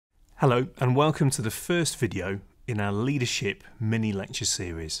Hello and welcome to the first video in our leadership mini lecture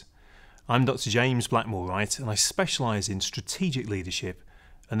series. I'm Dr. James Blackmore-wright and I specialise in strategic leadership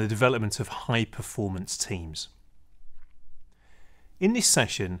and the development of high performance teams. In this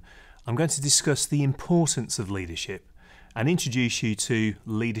session I'm going to discuss the importance of leadership and introduce you to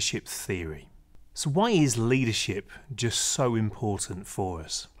leadership theory. So why is leadership just so important for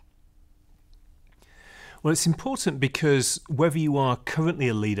us? Well, it's important because whether you are currently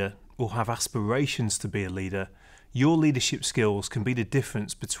a leader or have aspirations to be a leader, your leadership skills can be the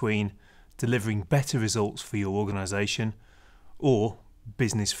difference between delivering better results for your organisation or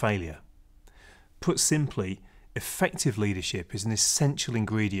business failure. Put simply, effective leadership is an essential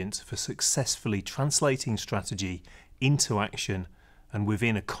ingredient for successfully translating strategy into action and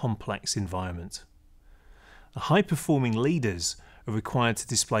within a complex environment. High-performing leaders are required to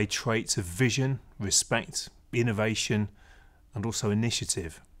display traits of vision, respect, innovation, and also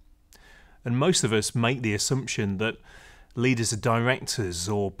initiative. And most of us make the assumption that leaders are directors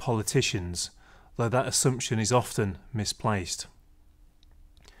or politicians, though that assumption is often misplaced.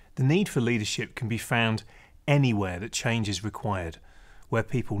 The need for leadership can be found anywhere that change is required, where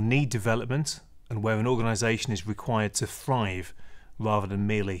people need development and where an organisation is required to thrive rather than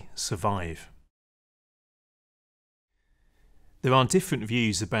merely survive. There are different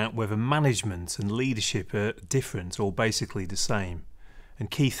views about whether management and leadership are different or basically the same. And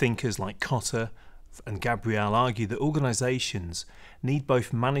key thinkers like Cotter and Gabriel argue that organisations need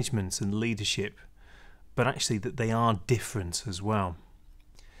both management and leadership, but actually that they are different as well.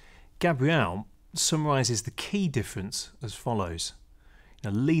 Gabriel summarises the key difference as follows.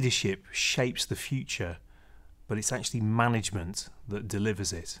 Leadership shapes the future, but it's actually management that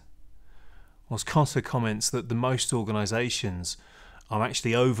delivers it. Whilst Cotter comments that the most organisations are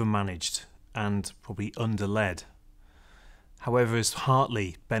actually overmanaged and probably under-led. However, as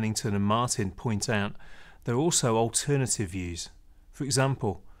Hartley, Bennington and Martin point out, there are also alternative views. For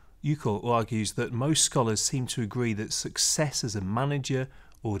example, Uckel argues that most scholars seem to agree that success as a manager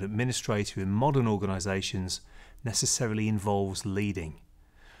or an administrator in modern organisations necessarily involves leading.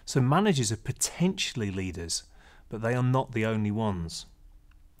 So managers are potentially leaders, but they are not the only ones.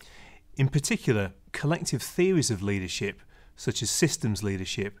 In particular, collective theories of leadership, such as systems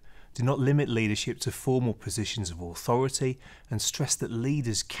leadership, do not limit leadership to formal positions of authority and stress that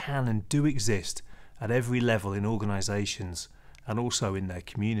leaders can and do exist at every level in organisations and also in their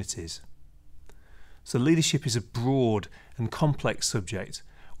communities. So leadership is a broad and complex subject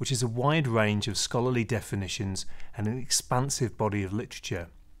which has a wide range of scholarly definitions and an expansive body of literature.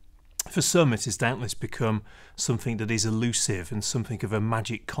 For some it has doubtless become something that is elusive and something of a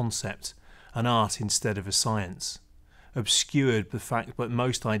magic concept, an art instead of a science. Obscured the fact that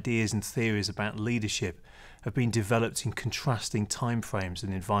most ideas and theories about leadership have been developed in contrasting timeframes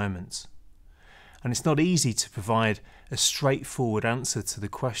and environments. And it's not easy to provide a straightforward answer to the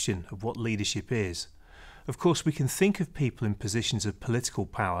question of what leadership is. Of course, we can think of people in positions of political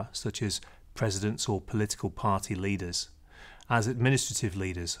power, such as presidents or political party leaders, as administrative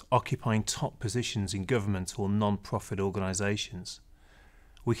leaders occupying top positions in government or non-profit organisations.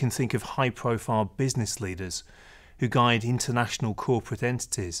 We can think of high-profile business leaders who guide international corporate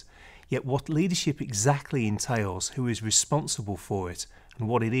entities, yet what leadership exactly entails, who is responsible for it, and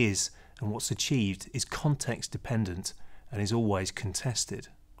what it is and what's achieved is context dependent and is always contested.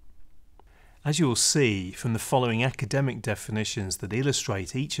 As you will see from the following academic definitions that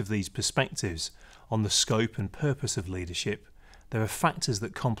illustrate each of these perspectives on the scope and purpose of leadership, there are factors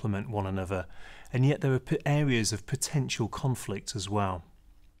that complement one another, and yet there are areas of potential conflict as well.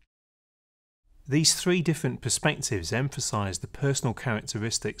 These three different perspectives emphasise the personal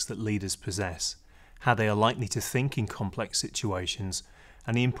characteristics that leaders possess, how they are likely to think in complex situations,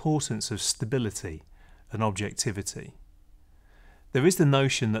 and the importance of stability and objectivity. There is the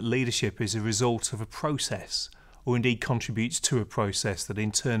notion that leadership is a result of a process, or indeed contributes to a process that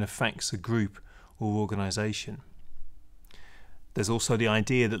in turn affects a group or organisation. There's also the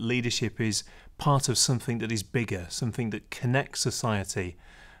idea that leadership is part of something that is bigger, something that connects society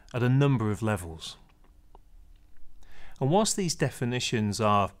at a number of levels. And whilst these definitions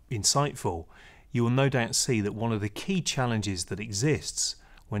are insightful, you will no doubt see that one of the key challenges that exists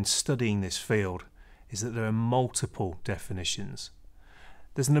when studying this field is that there are multiple definitions.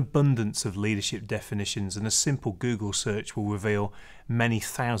 There's an abundance of leadership definitions, and a simple Google search will reveal many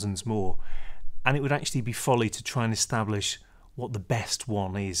thousands more, and it would actually be folly to try and establish what the best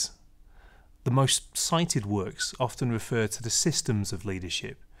one is. The most cited works often refer to the systems of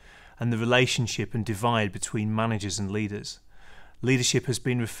leadership and the relationship and divide between managers and leaders. Leadership has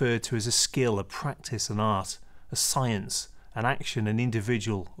been referred to as a skill, a practice, an art, a science, an action, an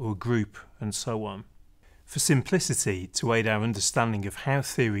individual or a group, and so on. For simplicity, to aid our understanding of how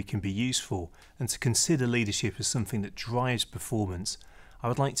theory can be useful and to consider leadership as something that drives performance, I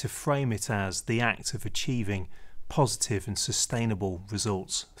would like to frame it as the act of achieving positive and sustainable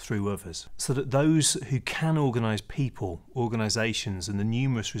results through others, so that those who can organise people, organisations and the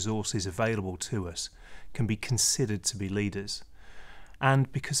numerous resources available to us can be considered to be leaders.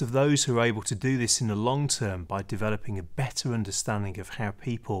 And because of those who are able to do this in the long term by developing a better understanding of how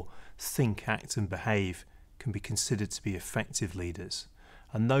people think, act and behave, can be considered to be effective leaders.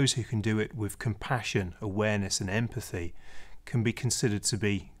 And those who can do it with compassion, awareness and empathy can be considered to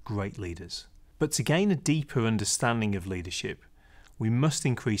be great leaders. But to gain a deeper understanding of leadership, we must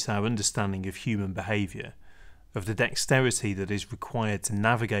increase our understanding of human behaviour, of the dexterity that is required to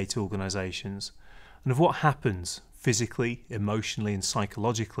navigate organisations, and of what happens physically, emotionally and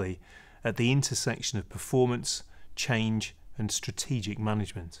psychologically at the intersection of performance, change and strategic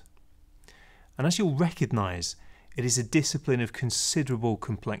management. And as you'll recognise, it is a discipline of considerable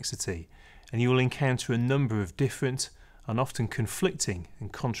complexity, and you will encounter a number of different and often conflicting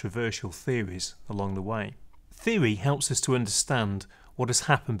and controversial theories along the way. Theory helps us to understand what has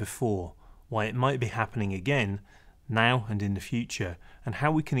happened before, why it might be happening again, now and in the future, and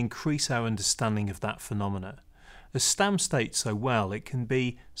how we can increase our understanding of that phenomena. As Stam states so well, it can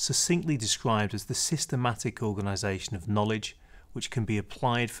be succinctly described as the systematic organisation of knowledge which can be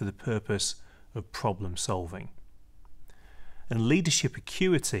applied for the purpose of problem solving. And leadership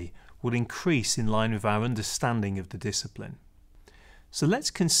acuity will increase in line with our understanding of the discipline. So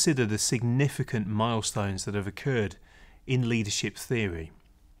let's consider the significant milestones that have occurred in leadership theory.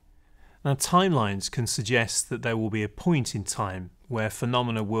 Now, timelines can suggest that there will be a point in time where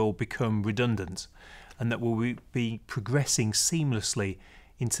phenomena will become redundant and that we'll be progressing seamlessly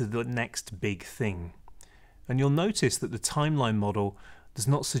into the next big thing. And you'll notice that the timeline model does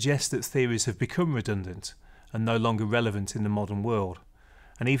not suggest that theories have become redundant and no longer relevant in the modern world.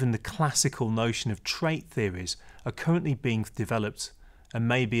 And even the classical notion of trait theories are currently being developed and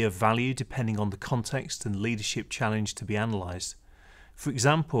may be of value depending on the context and leadership challenge to be analysed. For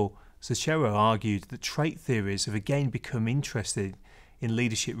example, Cicero argued that trait theories have again become interested in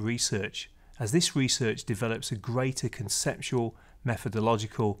leadership research, as this research develops a greater conceptual,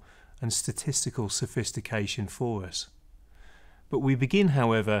 methodological and statistical sophistication for us. But we begin,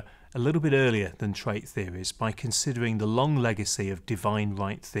 however, a little bit earlier than trait theories by considering the long legacy of divine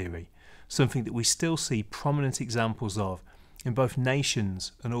right theory, something that we still see prominent examples of in both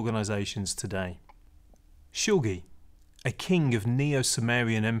nations and organisations today. Shulgi, a king of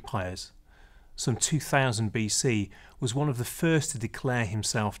Neo-Sumerian empires, some 2000 BC, was one of the first to declare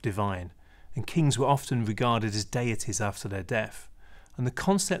himself divine, and kings were often regarded as deities after their death. And the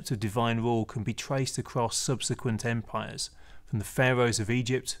concept of divine rule can be traced across subsequent empires, from the pharaohs of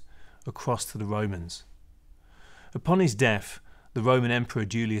Egypt across to the Romans. Upon his death, the Roman Emperor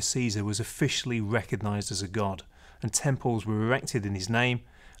Julius Caesar was officially recognised as a god, and temples were erected in his name,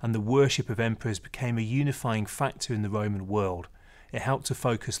 and the worship of emperors became a unifying factor in the Roman world. It helped to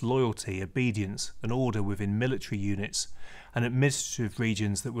focus loyalty, obedience and order within military units and administrative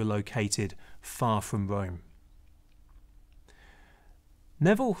regions that were located far from Rome.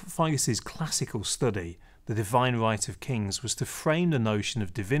 Neville Figus's classical study, The Divine Right of Kings, was to frame the notion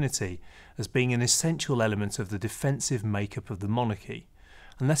of divinity as being an essential element of the defensive makeup of the monarchy.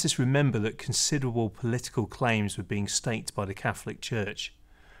 And let us remember that considerable political claims were being staked by the Catholic Church.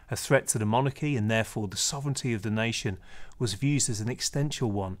 A threat to the monarchy and therefore the sovereignty of the nation was viewed as an existential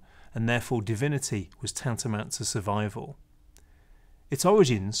one, and therefore divinity was tantamount to survival. Its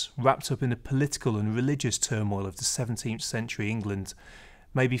origins, wrapped up in the political and religious turmoil of the 17th century England,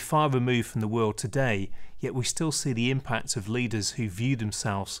 may be far removed from the world today, yet we still see the impact of leaders who view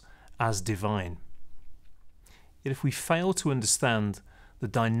themselves as divine. Yet if we fail to understand the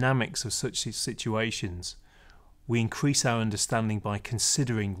dynamics of such situations, we increase our understanding by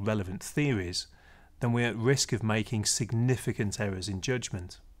considering relevant theories, then we're at risk of making significant errors in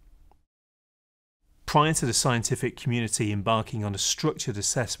judgment. Prior to the scientific community embarking on a structured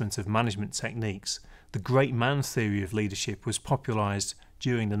assessment of management techniques, the great man theory of leadership was popularised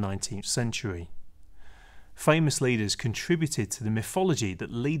during the 19th century. Famous leaders contributed to the mythology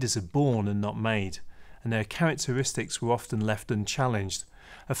that leaders are born and not made, and their characteristics were often left unchallenged,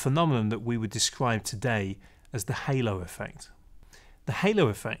 a phenomenon that we would describe today as the halo effect. The halo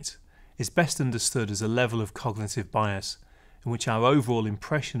effect is best understood as a level of cognitive bias in which our overall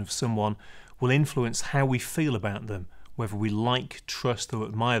impression of someone will influence how we feel about them, whether we like, trust or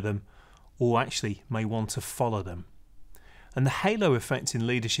admire them, or actually may want to follow them. And the halo effect in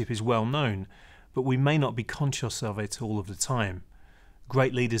leadership is well known, but we may not be conscious of it all of the time.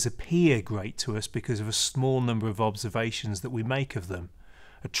 Great leaders appear great to us because of a small number of observations that we make of them.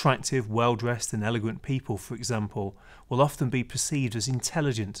 Attractive, well-dressed and elegant people, for example, will often be perceived as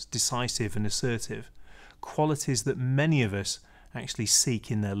intelligent, decisive and assertive, qualities that many of us actually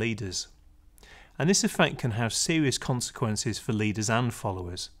seek in their leaders. And this effect can have serious consequences for leaders and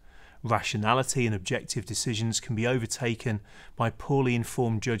followers. Rationality and objective decisions can be overtaken by poorly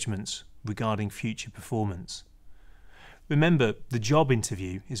informed judgments regarding future performance. Remember, the job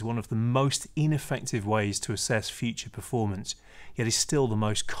interview is one of the most ineffective ways to assess future performance, yet is still the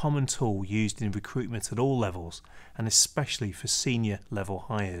most common tool used in recruitment at all levels, and especially for senior level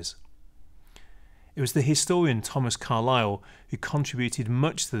hires. It was the historian Thomas Carlyle who contributed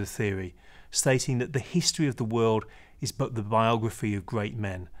much to the theory, stating that the history of the world is but the biography of great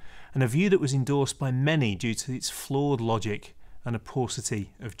men, and a view that was endorsed by many due to its flawed logic and a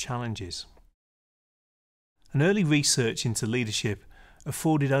paucity of challenges. An early research into leadership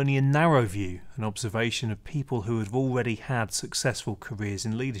afforded only a narrow view and observation of people who had already had successful careers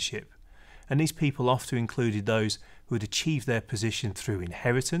in leadership, and these people often included those who had achieved their position through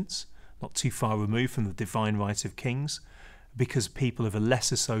inheritance, not too far removed from the divine right of kings, because people of a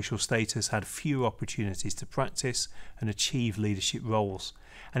lesser social status had fewer opportunities to practice and achieve leadership roles,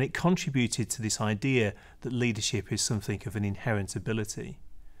 and it contributed to this idea that leadership is something of an inherent ability.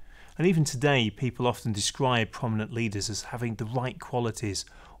 And even today, people often describe prominent leaders as having the right qualities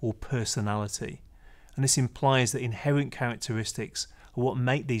or personality, and this implies that inherent characteristics are what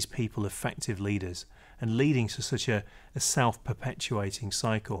make these people effective leaders and leading to such a self-perpetuating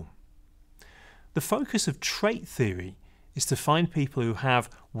cycle. The focus of trait theory is to find people who have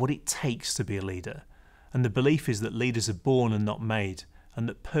what it takes to be a leader, and the belief is that leaders are born and not made, and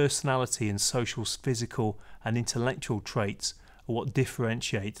that personality and social, physical and intellectual traits are what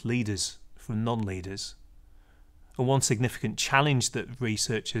differentiate leaders from non-leaders. And one significant challenge that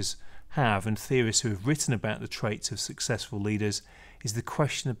researchers have and theorists who have written about the traits of successful leaders is the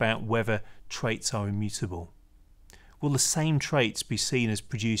question about whether traits are immutable. Will the same traits be seen as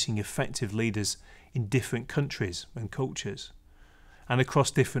producing effective leaders in different countries and cultures, and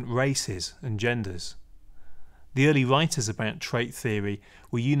across different races and genders? The early writers about trait theory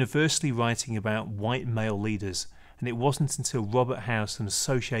were universally writing about white male leaders, and it wasn't until Robert House and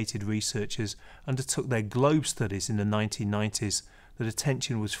associated researchers undertook their globe studies in the 1990s that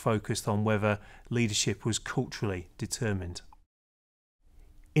attention was focused on whether leadership was culturally determined.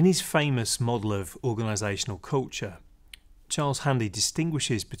 In his famous model of organisational culture, Charles Handy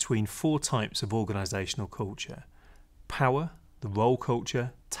distinguishes between 4 types of organisational culture: power, the role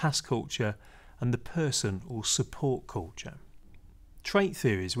culture, task culture, and the person or support culture. Trait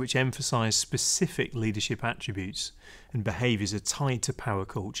theories which emphasise specific leadership attributes and behaviours are tied to power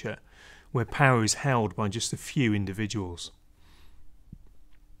culture, where power is held by just a few individuals.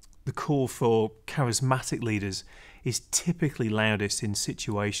 The call for charismatic leaders is typically loudest in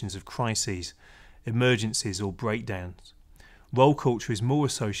situations of crises, emergencies or breakdowns. Role culture is more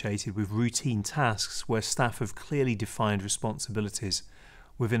associated with routine tasks where staff have clearly defined responsibilities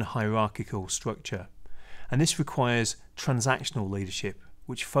within a hierarchical structure. And this requires transactional leadership,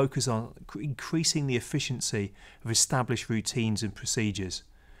 which focuses on increasing the efficiency of established routines and procedures,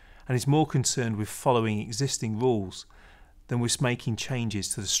 and is more concerned with following existing rules than with making changes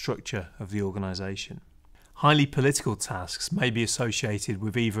to the structure of the organisation. Highly political tasks may be associated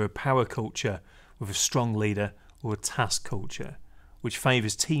with either a power culture with a strong leader or a task culture, which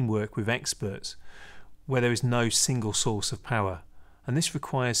favours teamwork with experts, where there is no single source of power, and this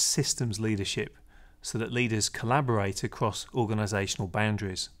requires systems leadership, so that leaders collaborate across organisational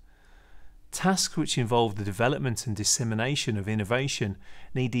boundaries. Tasks which involve the development and dissemination of innovation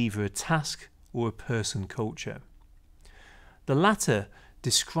need either a task or a person culture. The latter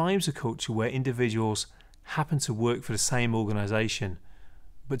describes a culture where individuals happen to work for the same organisation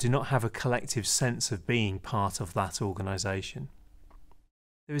but do not have a collective sense of being part of that organisation.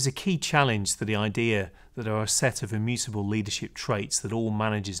 There is a key challenge to the idea that there are a set of immutable leadership traits that all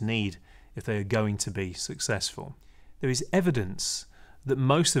managers need if they are going to be successful. There is evidence that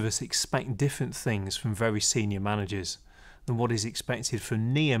most of us expect different things from very senior managers than what is expected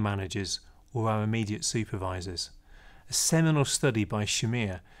from near managers or our immediate supervisors. A seminal study by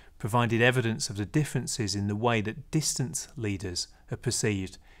Shamir provided evidence of the differences in the way that distant leaders are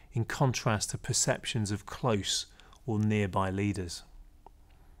perceived in contrast to perceptions of close or nearby leaders.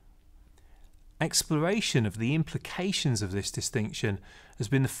 Exploration of the implications of this distinction has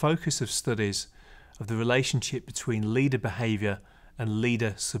been the focus of studies of the relationship between leader behaviour and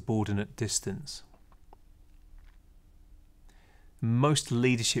leader-subordinate distance. Most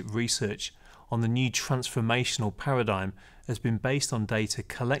leadership research on the new transformational paradigm has been based on data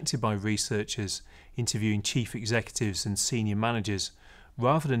collected by researchers interviewing chief executives and senior managers,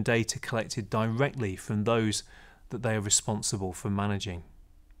 rather than data collected directly from those that they are responsible for managing.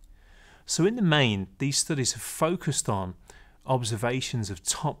 So in the main, these studies have focused on observations of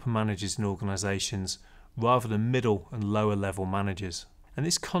top managers in organisations rather than middle and lower level managers. And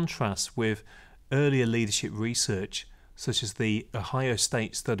this contrasts with earlier leadership research such as the Ohio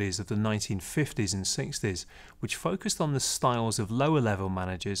State studies of the 1950s and 60s, which focused on the styles of lower level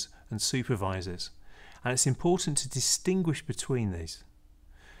managers and supervisors. And it's important to distinguish between these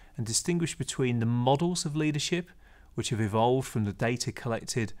and distinguish between the models of leadership which have evolved from the data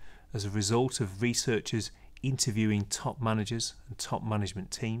collected as a result of researchers interviewing top managers and top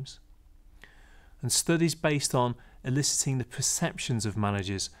management teams, and studies based on eliciting the perceptions of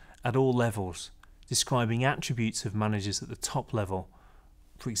managers at all levels, describing attributes of managers at the top level,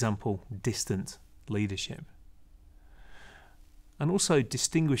 for example, distant leadership. And also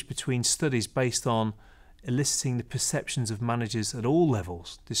distinguish between studies based on eliciting the perceptions of managers at all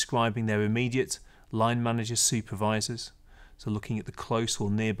levels, describing their immediate line managers, supervisors, so looking at the close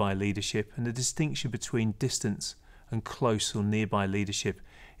or nearby leadership, and the distinction between distance and close or nearby leadership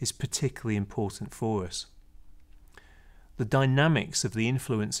is particularly important for us. The dynamics of the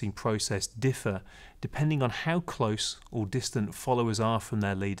influencing process differ depending on how close or distant followers are from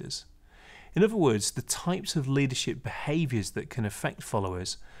their leaders. In other words, the types of leadership behaviours that can affect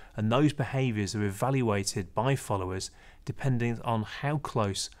followers, and those behaviours are evaluated by followers depending on how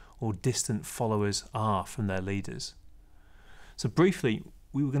close or distant followers are from their leaders. So briefly,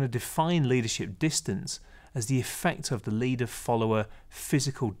 we were going to define leadership distance as the effect of the leader-follower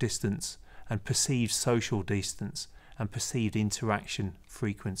physical distance and perceived social distance and perceived interaction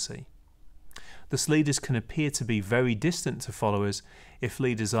frequency. Thus, leaders can appear to be very distant to followers if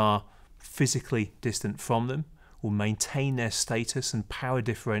leaders are physically distant from them, or maintain their status and power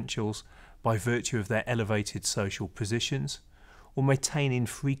differentials by virtue of their elevated social positions, or maintain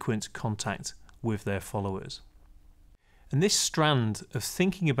infrequent contact with their followers. And this strand of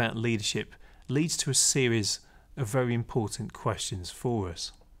thinking about leadership leads to a series of very important questions for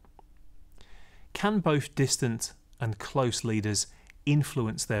us. Can both distant and close leaders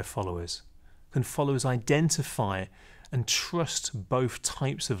influence their followers? Can followers identify and trust both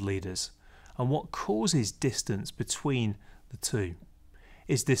types of leaders? And what causes distance between the two?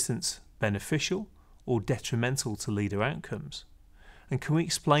 Is distance beneficial or detrimental to leader outcomes? And can we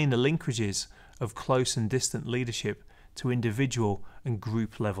explain the linkages of close and distant leadership to individual and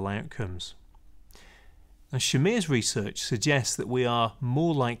group level outcomes? And Shamir's research suggests that we are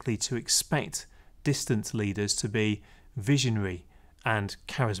more likely to expect distant leaders to be visionary and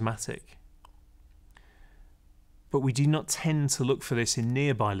charismatic. But we do not tend to look for this in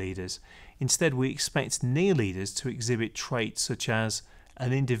nearby leaders. Instead, we expect near leaders to exhibit traits such as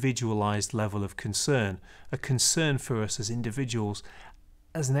an individualized level of concern, a concern for us as individuals,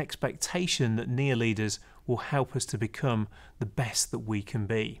 as an expectation that near leaders will help us to become the best that we can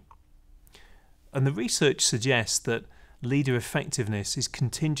be. And the research suggests that leader effectiveness is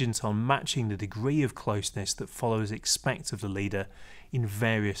contingent on matching the degree of closeness that followers expect of the leader in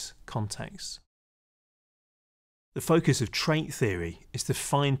various contexts. The focus of trait theory is to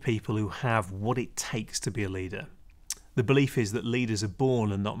find people who have what it takes to be a leader. The belief is that leaders are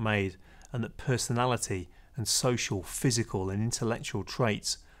born and not made, and that personality and social, physical and intellectual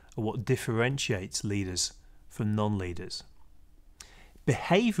traits are what differentiates leaders from non-leaders.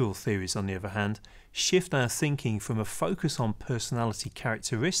 Behavioural theories, on the other hand, shift our thinking from a focus on personality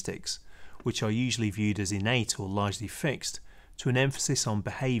characteristics, which are usually viewed as innate or largely fixed, to an emphasis on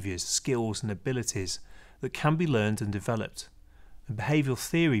behaviours, skills and abilities that can be learned and developed. And behavioural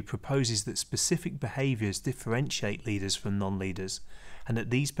theory proposes that specific behaviours differentiate leaders from non-leaders, and that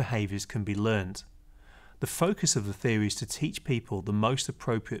these behaviours can be learned. The focus of the theory is to teach people the most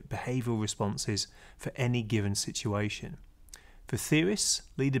appropriate behavioural responses for any given situation. For theorists,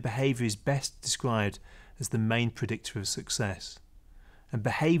 leader behaviour is best described as the main predictor of success, and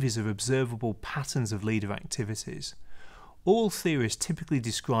behaviours are observable patterns of leader activities. All theorists typically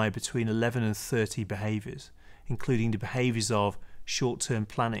describe between 11 and 30 behaviours, including the behaviours of short-term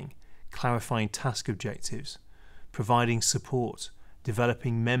planning, clarifying task objectives, providing support,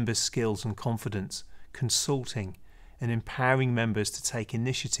 developing members' skills and confidence, consulting, and empowering members to take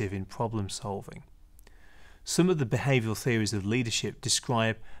initiative in problem solving. Some of the behavioural theories of leadership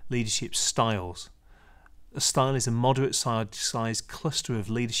describe leadership styles. A style is a moderate-sized cluster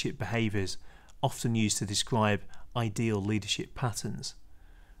of leadership behaviours often used to describe ideal leadership patterns.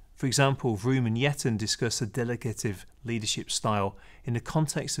 For example, Vroom and Yetten discuss a delegative leadership style in the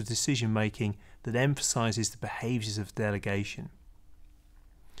context of decision making that emphasises the behaviours of delegation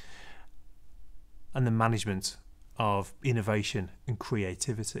and the management of innovation and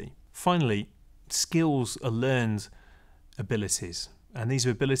creativity. Finally, skills are learned abilities, and these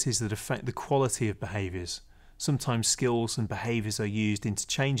are abilities that affect the quality of behaviours. Sometimes skills and behaviours are used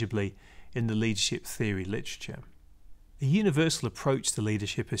interchangeably in the leadership theory literature. A universal approach to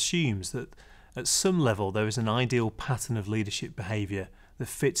leadership assumes that at some level there is an ideal pattern of leadership behaviour that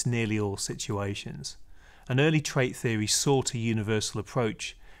fits nearly all situations. An early trait theory sought a universal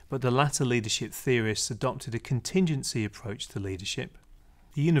approach, but the latter leadership theorists adopted a contingency approach to leadership.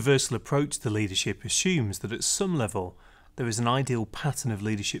 The universal approach to leadership assumes that at some level there is an ideal pattern of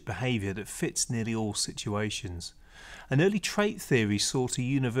leadership behaviour that fits nearly all situations. An early trait theory sought a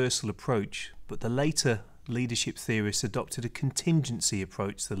universal approach, but the later leadership theorists adopted a contingency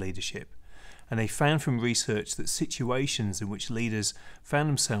approach to leadership, and they found from research that situations in which leaders found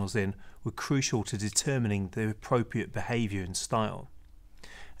themselves in were crucial to determining their appropriate behaviour and style.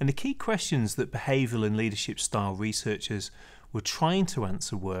 And the key questions that behavioural and leadership style researchers were trying to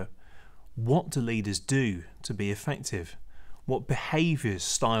answer were: what do leaders do to be effective? What behaviours,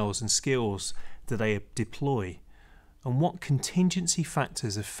 styles and skills do they deploy? And what contingency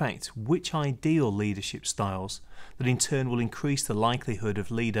factors affect which ideal leadership styles that in turn will increase the likelihood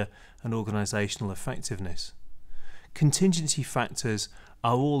of leader and organisational effectiveness? Contingency factors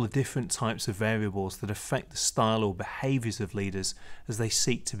are all the different types of variables that affect the style or behaviours of leaders as they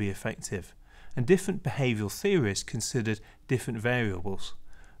seek to be effective. And different behavioural theorists considered different variables,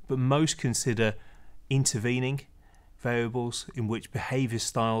 but most consider intervening variables in which behaviour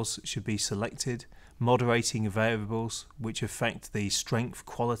styles should be selected, moderating variables which affect the strength,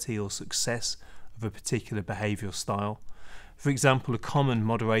 quality or success of a particular behavioural style. For example, a common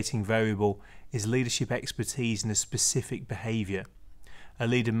moderating variable is leadership expertise in a specific behaviour. A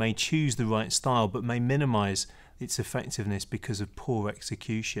leader may choose the right style but may minimise its effectiveness because of poor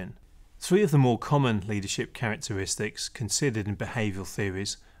execution. Three of the more common leadership characteristics considered in behavioural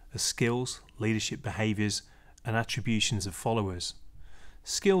theories are skills, leadership behaviours and attributions of followers.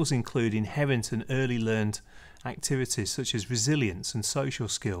 Skills include inherent and early learned activities such as resilience and social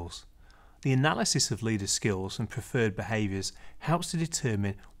skills. The analysis of leader skills and preferred behaviours helps to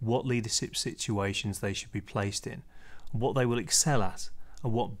determine what leadership situations they should be placed in, what they will excel at,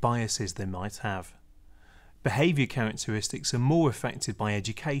 and what biases they might have. Behaviour characteristics are more affected by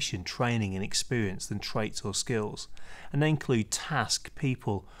education, training and experience than traits or skills, and they include task,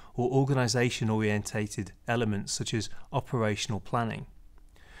 people or organisation orientated elements such as operational planning.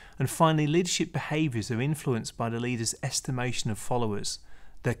 And finally, leadership behaviours are influenced by the leader's estimation of followers,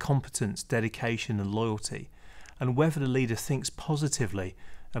 their competence, dedication and loyalty, and whether the leader thinks positively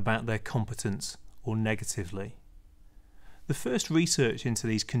about their competence or negatively. The first research into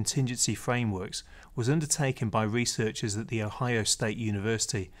these contingency frameworks was undertaken by researchers at The Ohio State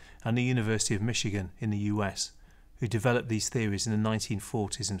University and the University of Michigan in the US, who developed these theories in the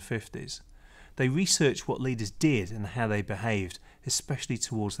 1940s and 50s. They researched what leaders did and how they behaved, especially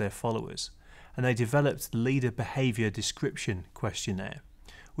towards their followers, and they developed the Leader Behaviour Description Questionnaire,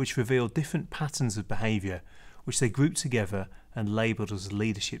 which revealed different patterns of behaviour which they grouped together and labelled as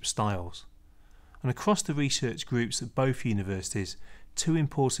leadership styles. And across the research groups at both universities, two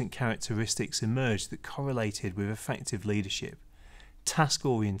important characteristics emerged that correlated with effective leadership: task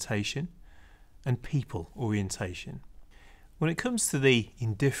orientation and people orientation. When it comes to the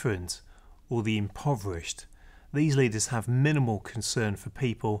indifferent or the impoverished, these leaders have minimal concern for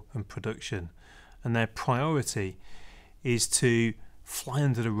people and production, and their priority is to fly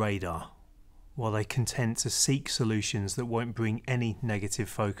under the radar, while they content to seek solutions that won't bring any negative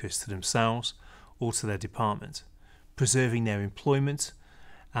focus to themselves or to their department. Preserving their employment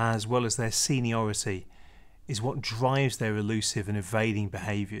as well as their seniority is what drives their elusive and evading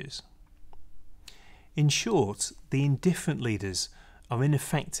behaviours. In short, the indifferent leaders are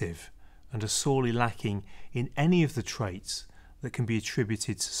ineffective and are sorely lacking in any of the traits that can be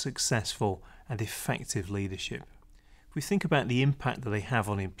attributed to successful and effective leadership. If we think about the impact that they have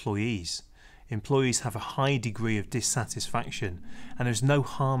on employees, employees have a high degree of dissatisfaction and there's no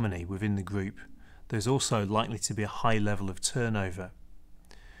harmony within the group. There's also likely to be a high level of turnover.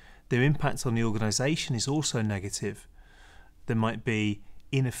 Their impact on the organisation is also negative. There might be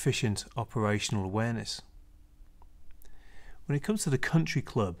inefficient operational awareness. When it comes to the country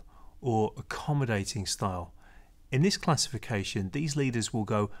club or accommodating style, in this classification, these leaders will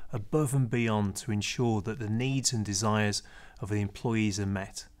go above and beyond to ensure that the needs and desires of the employees are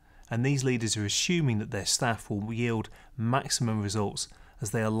met, and these leaders are assuming that their staff will yield maximum results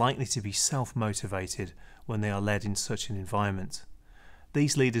as they are likely to be self-motivated when they are led in such an environment.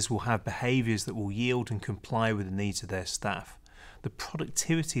 These leaders will have behaviours that will yield and comply with the needs of their staff. The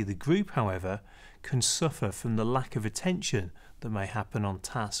productivity of the group, however, can suffer from the lack of attention that may happen on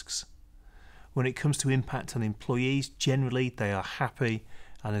tasks. When it comes to impact on employees, generally they are happy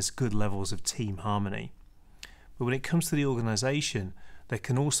and there's good levels of team harmony. But when it comes to the organisation, there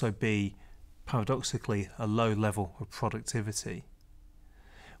can also be, paradoxically, a low level of productivity.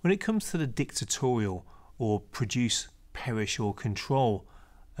 When it comes to the dictatorial or produce, perish or control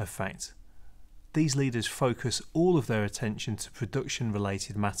effect, these leaders focus all of their attention to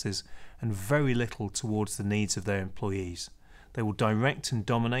production-related matters and very little towards the needs of their employees. They will direct and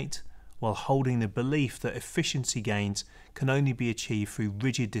dominate while holding the belief that efficiency gains can only be achieved through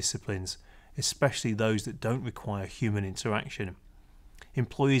rigid disciplines, especially those that don't require human interaction.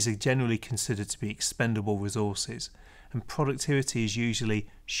 Employees are generally considered to be expendable resources, and productivity is usually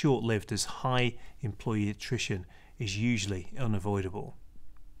short-lived as high employee attrition is usually unavoidable.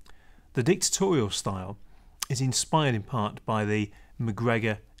 The dictatorial style is inspired in part by the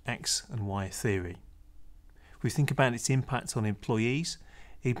McGregor X and Y theory. If we think about its impact on employees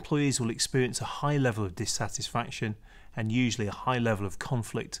will experience a high level of dissatisfaction and usually a high level of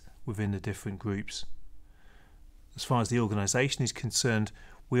conflict within the different groups. As far as the organisation is concerned,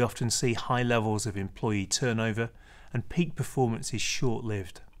 we often see high levels of employee turnover and peak performance is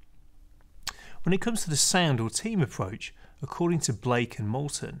short-lived. When it comes to the sound or team approach, according to Blake and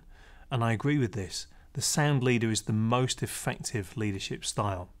Moulton, and I agree with this, the sound leader is the most effective leadership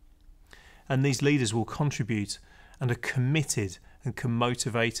style. And these leaders will contribute and are committed and can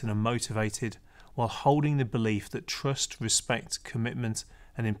motivate and are motivated while holding the belief that trust, respect, commitment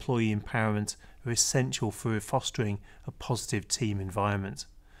and employee empowerment are essential for fostering a positive team environment,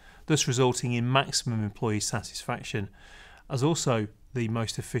 thus resulting in maximum employee satisfaction as also the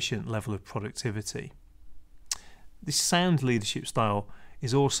most efficient level of productivity. This sound leadership style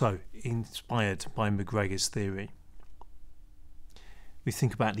is also inspired by McGregor's theory. We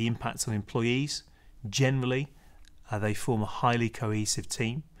think about the impact on employees. Generally, they form a highly cohesive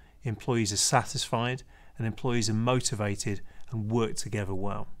team. Employees are satisfied and employees are motivated and work together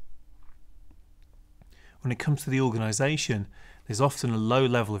well. When it comes to the organisation, there's often a low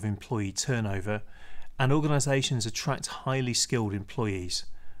level of employee turnover, and organisations attract highly skilled employees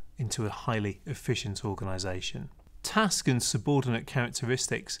into a highly efficient organisation. Task and subordinate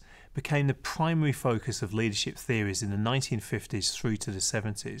characteristics became the primary focus of leadership theories in the 1950s through to the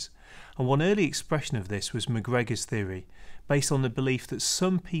 70s, and one early expression of this was McGregor's theory, based on the belief that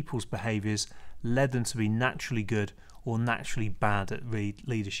some people's behaviours led them to be naturally good or naturally bad at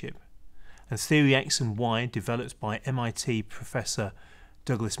leadership. And Theory X and Y, developed by MIT professor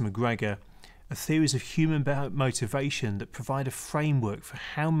Douglas McGregor, are theories of human motivation that provide a framework for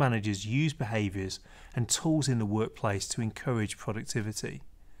how managers use behaviours and tools in the workplace to encourage productivity.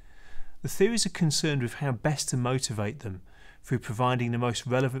 The theories are concerned with how best to motivate them through providing the most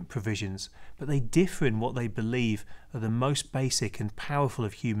relevant provisions, but they differ in what they believe are the most basic and powerful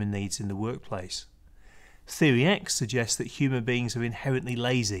of human needs in the workplace. Theory X suggests that human beings are inherently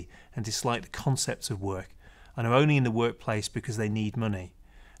lazy and dislike the concepts of work and are only in the workplace because they need money.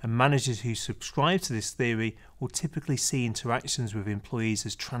 And managers who subscribe to this theory will typically see interactions with employees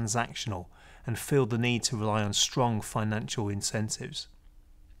as transactional and feel the need to rely on strong financial incentives.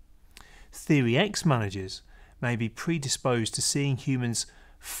 Theory X managers may be predisposed to seeing humans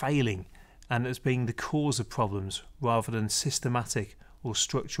failing and as being the cause of problems rather than systematic or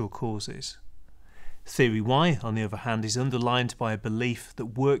structural causes. Theory Y, on the other hand, is underlined by a belief that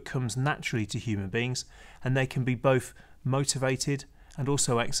work comes naturally to human beings and they can be both motivated and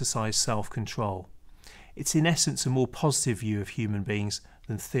also exercise self-control. It's in essence a more positive view of human beings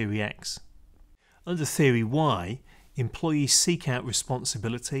than Theory X. Under Theory Y, employees seek out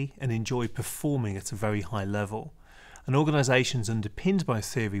responsibility and enjoy performing at a very high level, and organisations underpinned by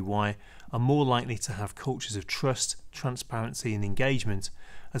Theory Y are more likely to have cultures of trust, transparency and engagement,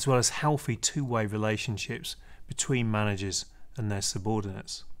 as well as healthy two-way relationships between managers and their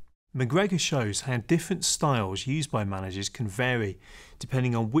subordinates. McGregor shows how different styles used by managers can vary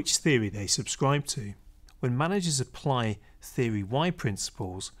depending on which theory they subscribe to. When managers apply Theory Y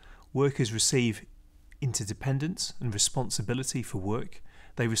principles, workers receive interdependence and responsibility for work.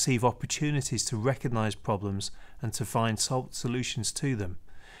 They receive opportunities to recognise problems and to find solutions to them,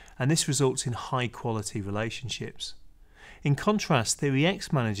 and this results in high quality relationships. In contrast, Theory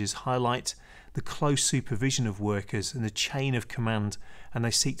X managers highlight the close supervision of workers and the chain of command, and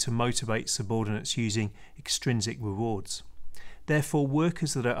they seek to motivate subordinates using extrinsic rewards. Therefore,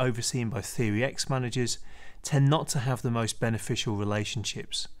 workers that are overseen by Theory X managers tend not to have the most beneficial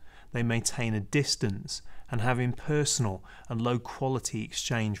relationships. They maintain a distance and have impersonal and low-quality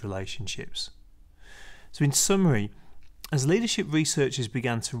exchange relationships. So in summary, as leadership researchers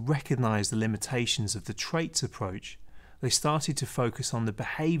began to recognise the limitations of the traits approach, they started to focus on the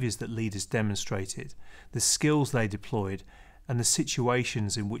behaviours that leaders demonstrated, the skills they deployed, and the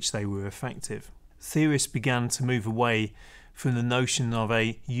situations in which they were effective. Theorists began to move away from the notion of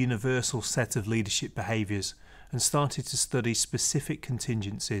a universal set of leadership behaviours and started to study specific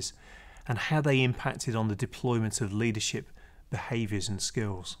contingencies and how they impacted on the deployment of leadership behaviours and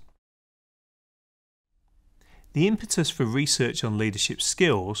skills. The impetus for research on leadership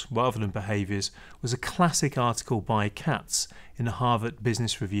skills rather than behaviours was a classic article by Katz in the Harvard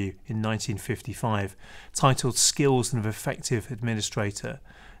Business Review in 1955 titled Skills of an Effective Administrator.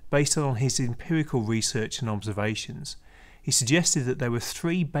 Based on his empirical research and observations, he suggested that there were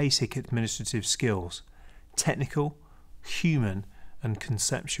three basic administrative skills: technical, human, and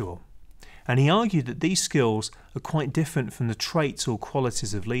conceptual. And he argued that these skills are quite different from the traits or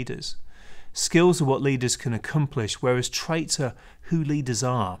qualities of leaders. Skills are what leaders can accomplish, whereas traits are who leaders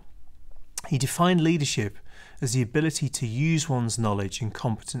are. He defined leadership as the ability to use one's knowledge and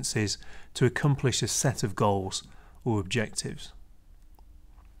competencies to accomplish a set of goals or objectives.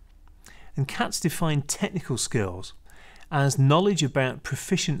 And Katz defined technical skills as knowledge about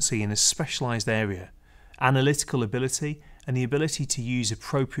proficiency in a specialised area, analytical ability, and the ability to use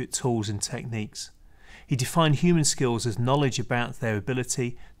appropriate tools and techniques. He defined human skills as knowledge about their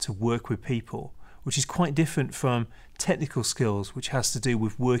ability to work with people, which is quite different from technical skills, which has to do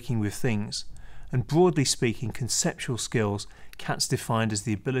with working with things. And broadly speaking, conceptual skills Katz defined as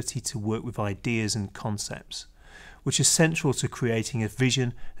the ability to work with ideas and concepts, which is central to creating a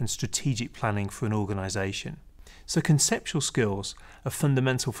vision and strategic planning for an organisation. So conceptual skills are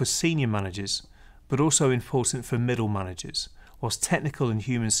fundamental for senior managers, but also important for middle managers, whilst technical and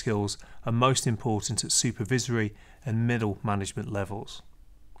human skills are most important at supervisory and middle management levels.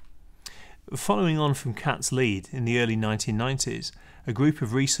 Following on from Katz's lead in the early 1990s, a group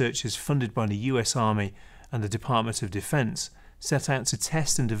of researchers funded by the US Army and the Department of Defense set out to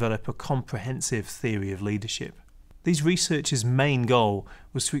test and develop a comprehensive theory of leadership. These researchers' main goal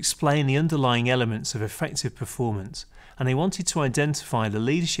was to explain the underlying elements of effective performance, and they wanted to identify the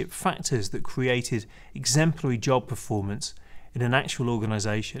leadership factors that created exemplary job performance in an actual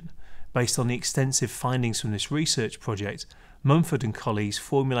organisation. Based on the extensive findings from this research project, Mumford and colleagues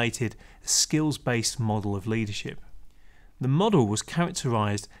formulated a skills-based model of leadership. The model was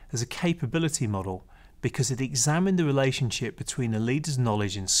characterised as a capability model because it examined the relationship between the leader's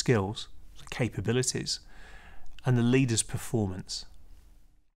knowledge and skills, capabilities, and the leader's performance.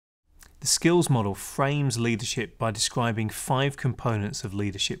 The skills model frames leadership by describing 5 components of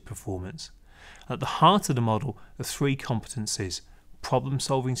leadership performance. At the heart of the model are 3 competencies: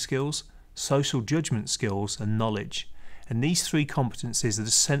 problem-solving skills, social judgment skills, and knowledge. And these 3 competencies are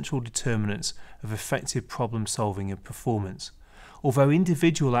the central determinants of effective problem-solving and performance. Although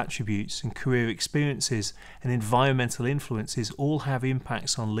individual attributes and career experiences and environmental influences all have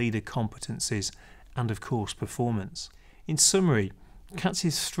impacts on leader competencies and, of course, performance. In summary,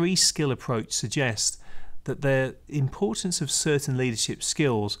 Katz's 3 skill approach suggests that the importance of certain leadership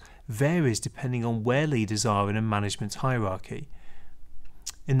skills varies depending on where leaders are in a management hierarchy.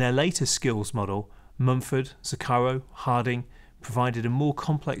 In their later skills model, Mumford, Zuccaro, Harding provided a more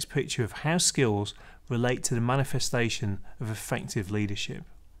complex picture of how skills relate to the manifestation of effective leadership.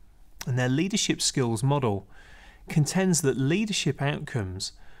 And their leadership skills model contends that leadership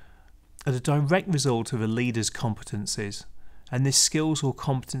outcomes are the direct result of a leader's competencies, and this skills or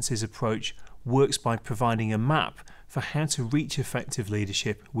competencies approach works by providing a map for how to reach effective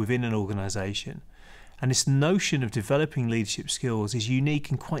leadership within an organisation. And this notion of developing leadership skills is unique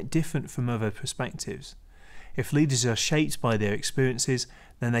and quite different from other perspectives. If leaders are shaped by their experiences,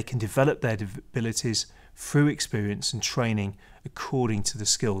 then they can develop their abilities through experience and training according to the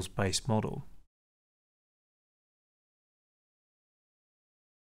skills-based model.